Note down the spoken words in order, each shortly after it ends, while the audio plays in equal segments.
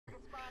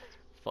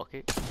Fuck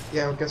it.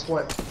 Yeah, well, guess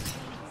what?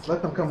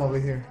 Let them come over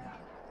here.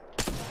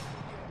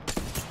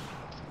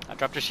 I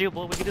dropped your shield,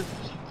 boy. What we can do?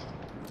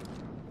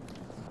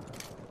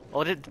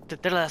 Oh, they're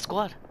the last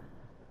squad.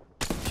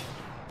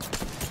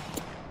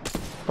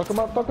 Fuck him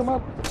up, fuck him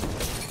up.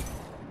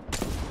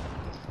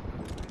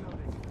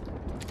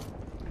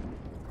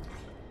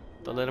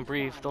 Don't let him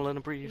breathe. Don't let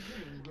him breathe.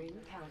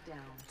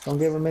 Don't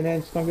give him an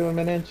inch, don't give him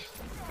an inch.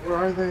 Where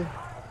are they?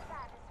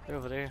 They're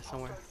over there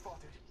somewhere.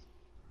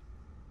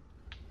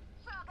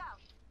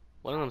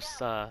 One of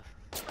them's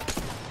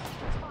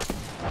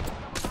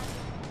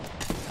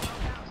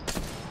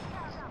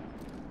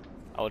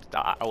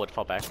I would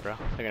fall back, bro.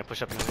 They're gonna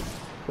push up anyway.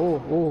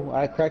 Ooh,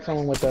 I cracked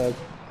someone with a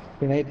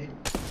grenade.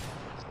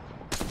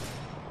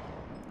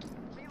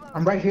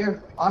 I'm right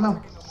here. On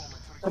them.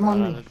 Come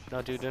on me.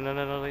 No, dude,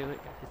 no, wait.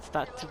 It's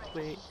not too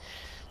late.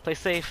 Play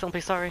safe, don't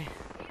play sorry.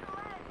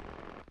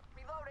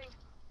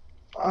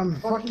 I'm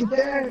fucking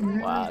dead,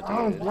 man. Wow,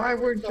 Oh, dude. why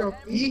would y'all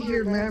be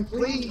here, man?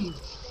 Please.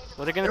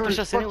 Well, they're gonna They push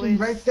were us fucking anyways.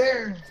 right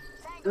there.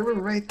 They were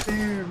right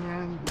there,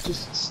 man.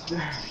 Just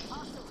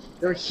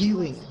they're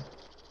healing.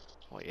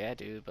 Well, yeah,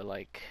 dude, but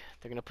like,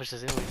 they're gonna push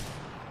us anyways.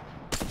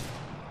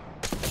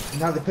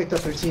 Now they picked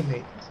up their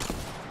teammate.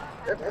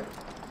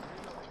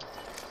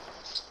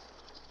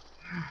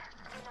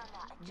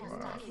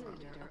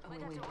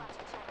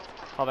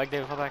 Fall back,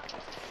 David, fall back.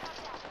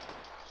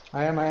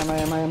 I am.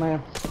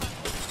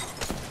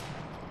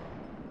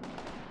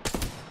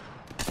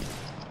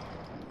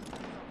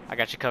 I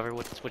got you covered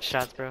with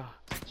shots, bro.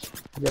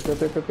 Yep.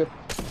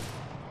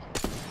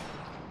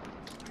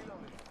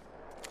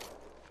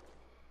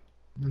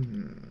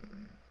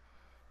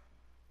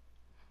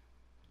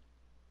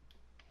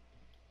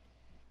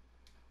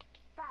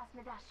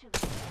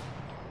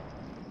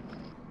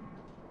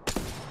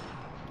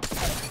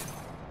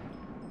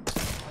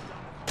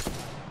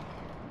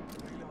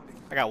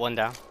 I got one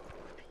down.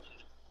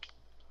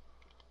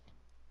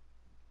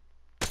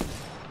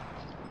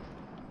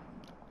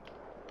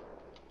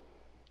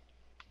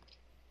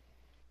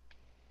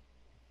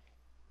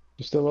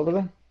 You still over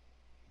there?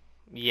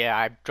 Yeah,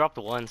 I dropped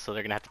one, so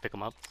they're gonna have to pick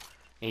him up.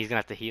 And he's gonna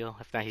have to heal.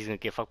 If not, he's gonna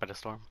get fucked by the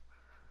storm.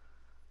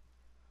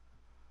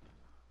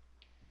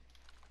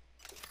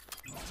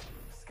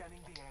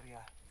 Scanning the area.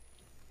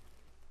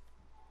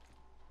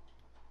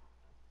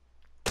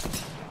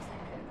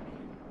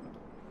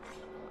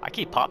 I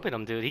keep popping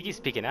him, dude. He keeps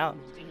peeking out.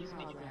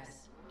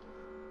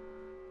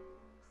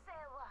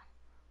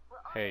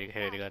 Here you go.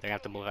 They're gonna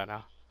have to move out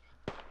now.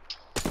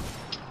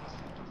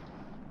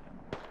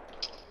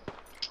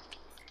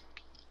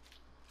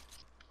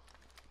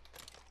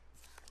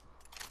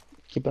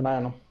 Keep an eye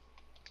on him.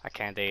 I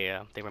can't. They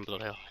run below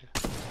the hill.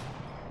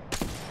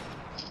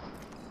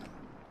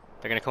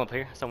 They're gonna come up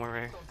here, somewhere right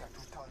here. Contact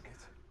with target.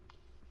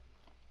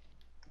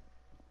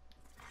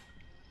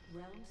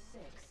 Round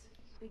 6,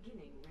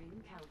 beginning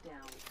ring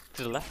countdown.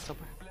 To the left,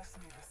 somewhere. Bless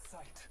me with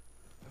sight.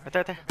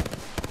 Right there.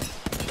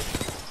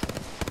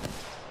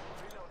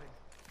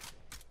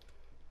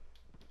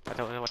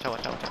 Reloading. Watch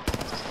out.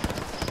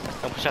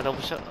 Don't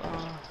push out.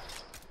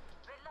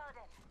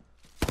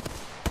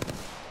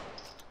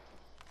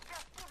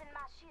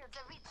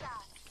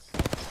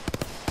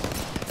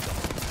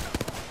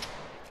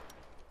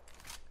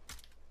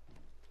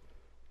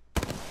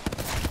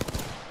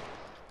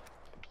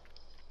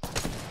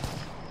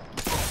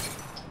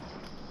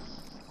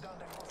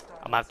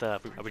 I'm gonna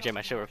have to reject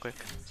my shit real quick.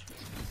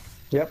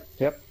 Yep.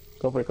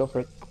 Go for it.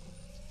 Reloading.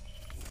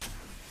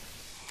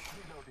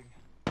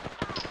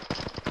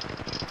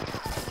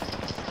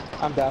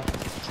 I'm down.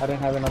 I didn't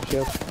have enough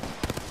shield.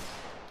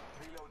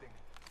 Reloading.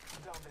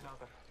 Down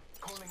another.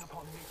 Calling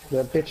upon me.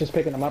 The bitch is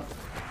picking him up.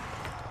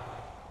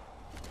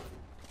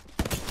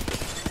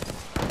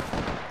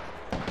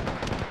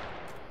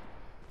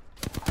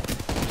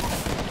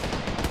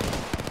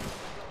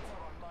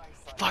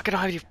 Fuck, I don't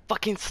have any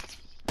fucking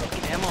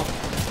ammo.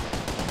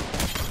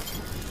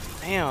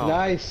 Damn.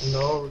 Nice.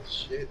 No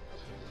shit.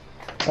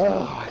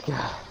 Oh my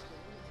god.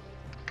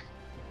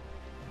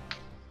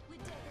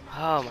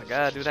 Oh my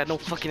god, dude, I had no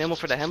fucking ammo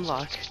for the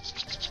hemlock.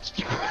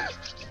 You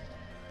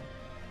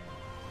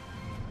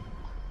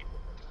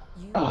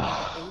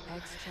are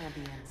Apex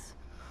champions.